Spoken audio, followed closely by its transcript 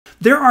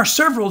There are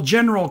several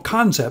general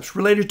concepts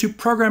related to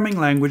programming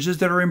languages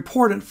that are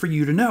important for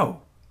you to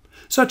know,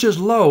 such as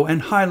low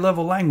and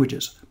high-level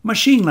languages,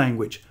 machine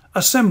language,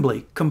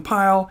 assembly,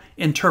 compile,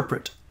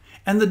 interpret,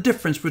 and the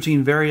difference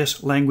between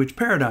various language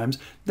paradigms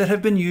that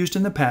have been used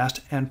in the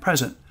past and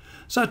present,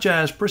 such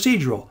as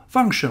procedural,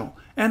 functional,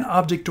 and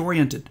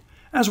object-oriented,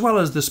 as well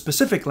as the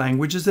specific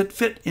languages that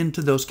fit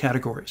into those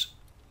categories.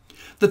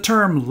 The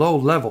term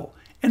low-level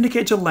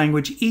indicates a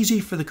language easy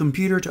for the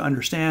computer to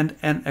understand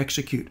and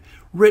execute,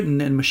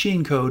 written in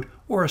machine code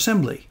or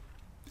assembly.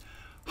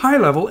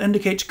 High-level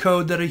indicates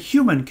code that a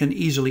human can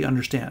easily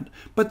understand,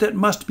 but that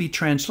must be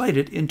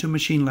translated into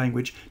machine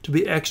language to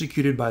be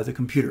executed by the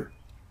computer.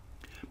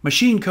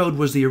 Machine code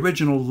was the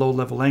original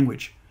low-level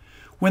language,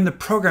 when the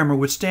programmer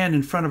would stand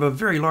in front of a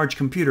very large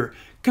computer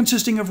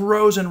consisting of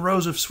rows and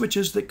rows of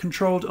switches that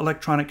controlled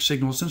electronic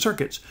signals and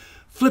circuits,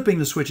 flipping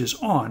the switches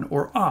on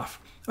or off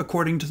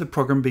according to the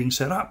program being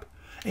set up.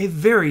 A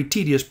very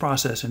tedious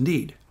process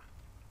indeed.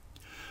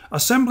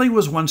 Assembly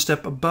was one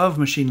step above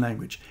machine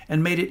language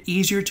and made it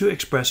easier to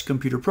express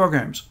computer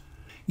programs,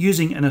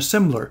 using an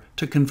assembler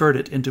to convert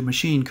it into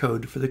machine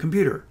code for the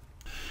computer.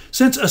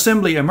 Since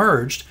assembly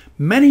emerged,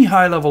 many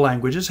high-level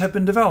languages have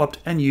been developed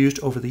and used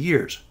over the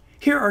years.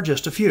 Here are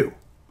just a few.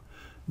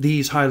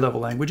 These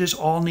high-level languages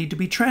all need to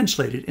be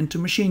translated into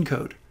machine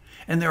code,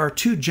 and there are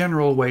two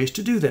general ways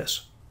to do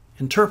this: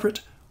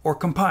 interpret or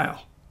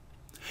compile.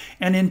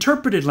 An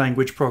interpreted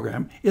language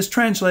program is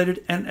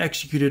translated and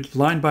executed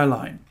line by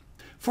line.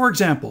 For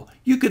example,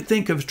 you could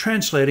think of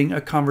translating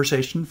a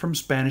conversation from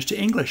Spanish to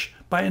English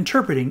by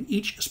interpreting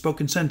each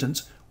spoken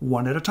sentence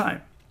one at a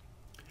time.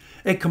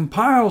 A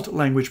compiled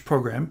language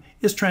program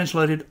is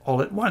translated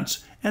all at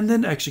once and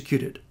then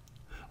executed,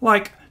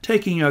 like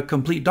taking a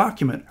complete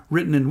document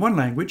written in one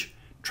language,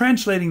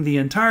 translating the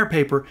entire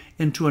paper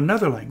into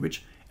another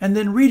language, and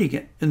then reading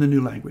it in the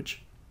new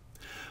language.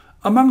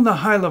 Among the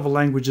high-level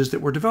languages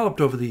that were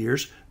developed over the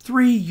years,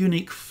 three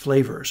unique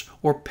flavors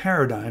or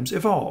paradigms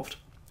evolved: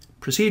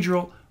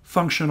 procedural,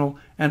 functional,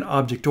 and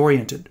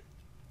object-oriented.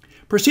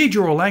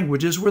 Procedural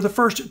languages were the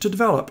first to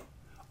develop,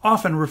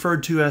 often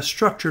referred to as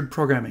structured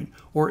programming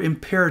or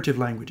imperative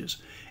languages,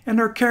 and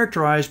are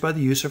characterized by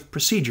the use of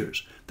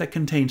procedures that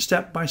contain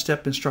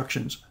step-by-step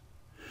instructions.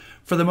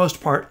 For the most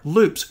part,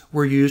 loops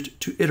were used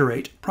to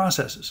iterate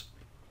processes.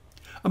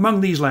 Among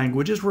these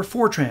languages were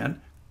Fortran,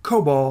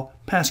 COBOL,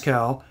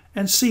 Pascal,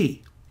 and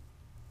C.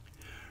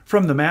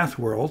 From the math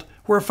world,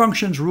 where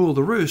functions rule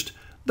the roost,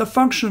 the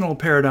functional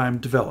paradigm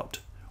developed,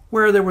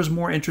 where there was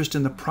more interest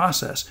in the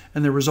process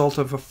and the result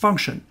of a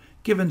function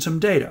given some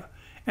data,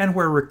 and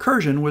where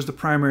recursion was the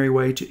primary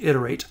way to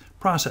iterate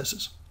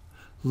processes.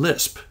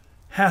 Lisp,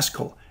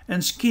 Haskell,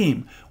 and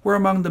Scheme were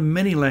among the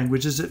many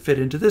languages that fit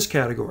into this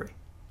category.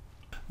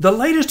 The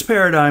latest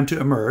paradigm to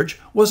emerge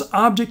was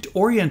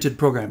object-oriented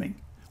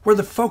programming, where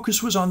the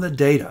focus was on the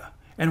data,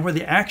 and where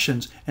the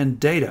actions and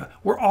data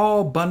were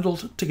all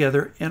bundled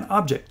together in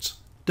objects,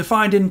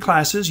 defined in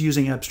classes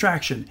using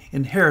abstraction,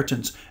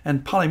 inheritance,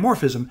 and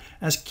polymorphism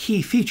as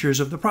key features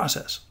of the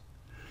process.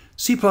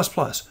 C++,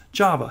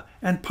 Java,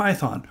 and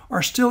Python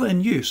are still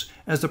in use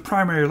as the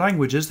primary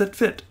languages that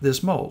fit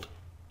this mold.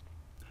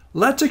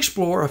 Let's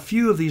explore a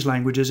few of these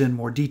languages in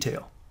more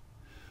detail.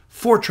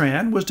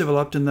 Fortran was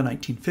developed in the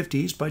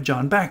 1950s by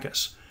John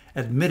Backus,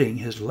 admitting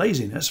his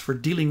laziness for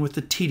dealing with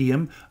the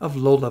tedium of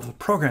low-level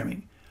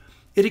programming.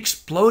 It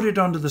exploded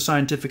onto the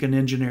scientific and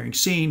engineering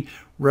scene,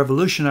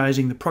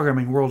 revolutionizing the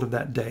programming world of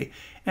that day,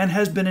 and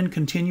has been in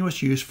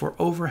continuous use for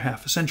over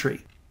half a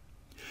century.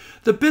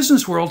 The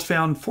business world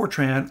found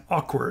Fortran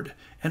awkward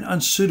and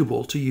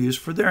unsuitable to use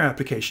for their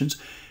applications,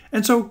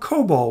 and so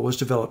COBOL was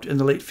developed in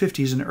the late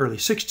 50s and early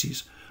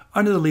 60s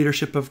under the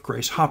leadership of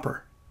Grace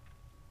Hopper.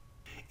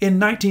 In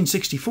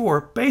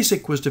 1964,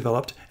 BASIC was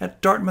developed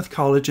at Dartmouth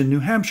College in New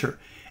Hampshire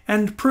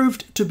and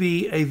proved to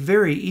be a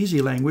very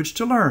easy language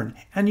to learn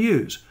and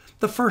use,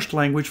 the first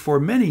language for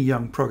many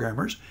young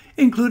programmers,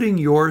 including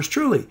yours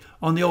truly,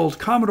 on the old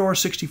Commodore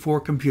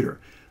 64 computer.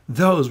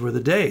 Those were the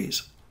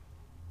days.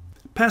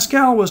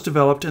 Pascal was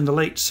developed in the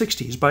late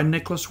 60s by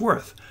Nicholas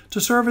Worth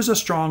to serve as a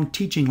strong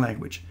teaching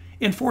language,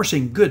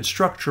 enforcing good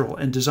structural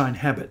and design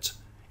habits.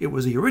 It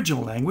was the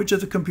original language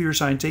of the computer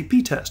science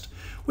AP test,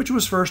 which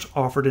was first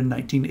offered in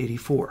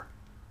 1984.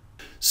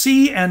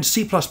 C and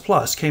C++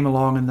 came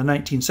along in the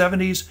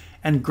 1970s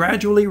and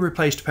gradually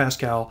replaced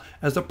Pascal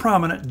as the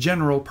prominent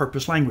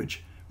general-purpose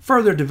language,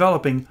 further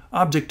developing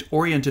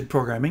object-oriented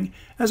programming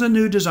as a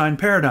new design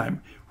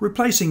paradigm,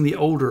 replacing the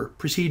older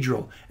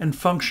procedural and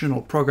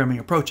functional programming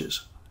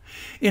approaches.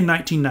 In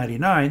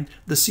 1999,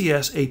 the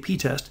CS AP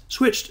test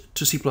switched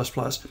to C++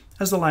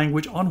 as the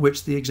language on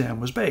which the exam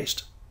was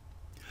based.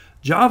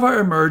 Java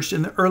emerged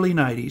in the early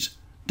 90s,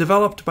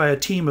 developed by a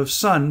team of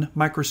Sun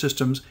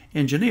Microsystems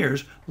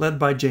engineers led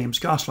by James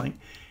Gosling,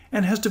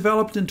 and has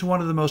developed into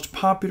one of the most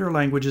popular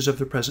languages of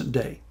the present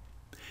day.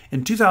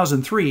 In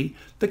 2003,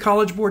 the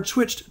College Board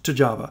switched to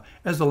Java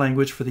as the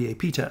language for the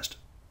AP test.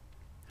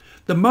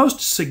 The most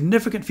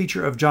significant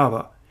feature of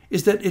Java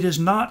is that it is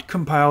not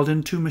compiled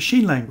into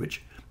machine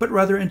language, but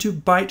rather into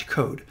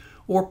bytecode,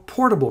 or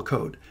portable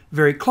code,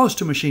 very close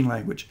to machine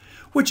language,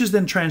 which is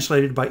then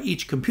translated by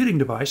each computing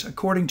device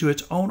according to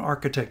its own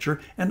architecture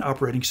and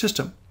operating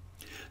system.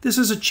 This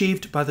is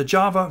achieved by the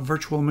Java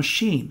Virtual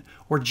Machine,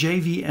 or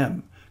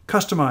JVM,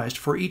 customized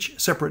for each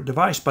separate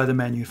device by the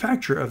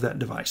manufacturer of that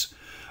device,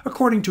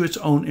 according to its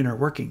own inner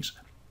workings.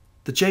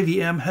 The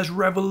JVM has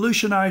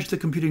revolutionized the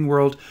computing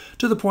world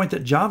to the point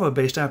that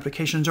Java-based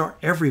applications are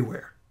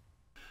everywhere.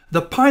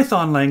 The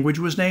Python language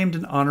was named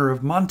in honor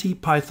of Monty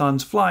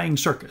Python's Flying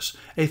Circus,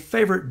 a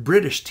favorite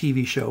British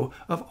TV show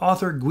of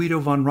author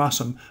Guido van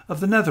Rossum of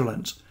the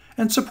Netherlands,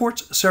 and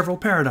supports several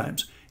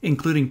paradigms,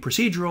 including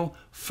procedural,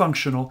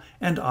 functional,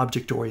 and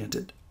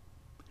object-oriented.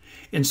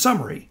 In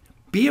summary,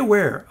 be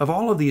aware of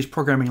all of these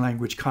programming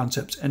language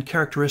concepts and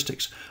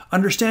characteristics,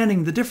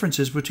 understanding the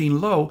differences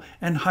between low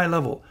and high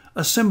level,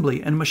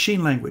 assembly and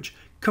machine language,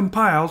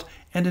 compiled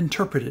and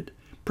interpreted,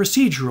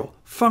 procedural,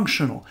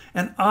 functional,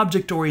 and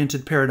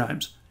object-oriented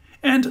paradigms,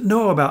 and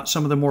know about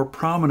some of the more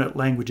prominent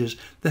languages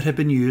that have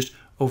been used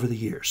over the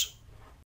years.